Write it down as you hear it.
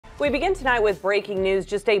We begin tonight with breaking news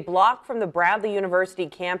just a block from the Bradley University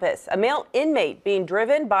campus. A male inmate being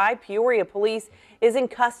driven by Peoria Police is in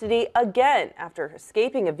custody again after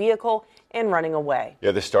escaping a vehicle and running away.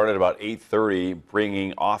 Yeah, this started about 8:30,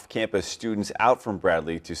 bringing off-campus students out from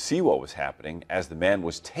Bradley to see what was happening as the man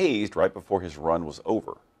was tased right before his run was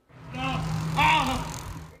over.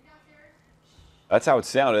 That's how it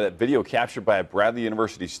sounded. That video captured by a Bradley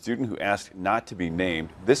University student who asked not to be named.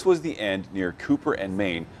 This was the end near Cooper and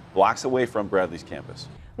Main, blocks away from Bradley's campus.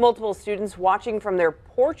 Multiple students watching from their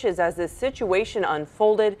porches as this situation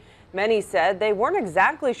unfolded. Many said they weren't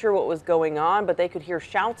exactly sure what was going on, but they could hear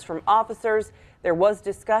shouts from officers. There was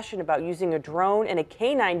discussion about using a drone and a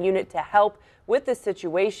canine unit to help with the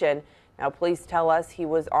situation. Now, police tell us he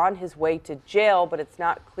was on his way to jail, but it's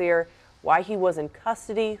not clear why he was in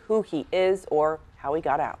custody, who he is, or how he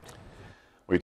got out.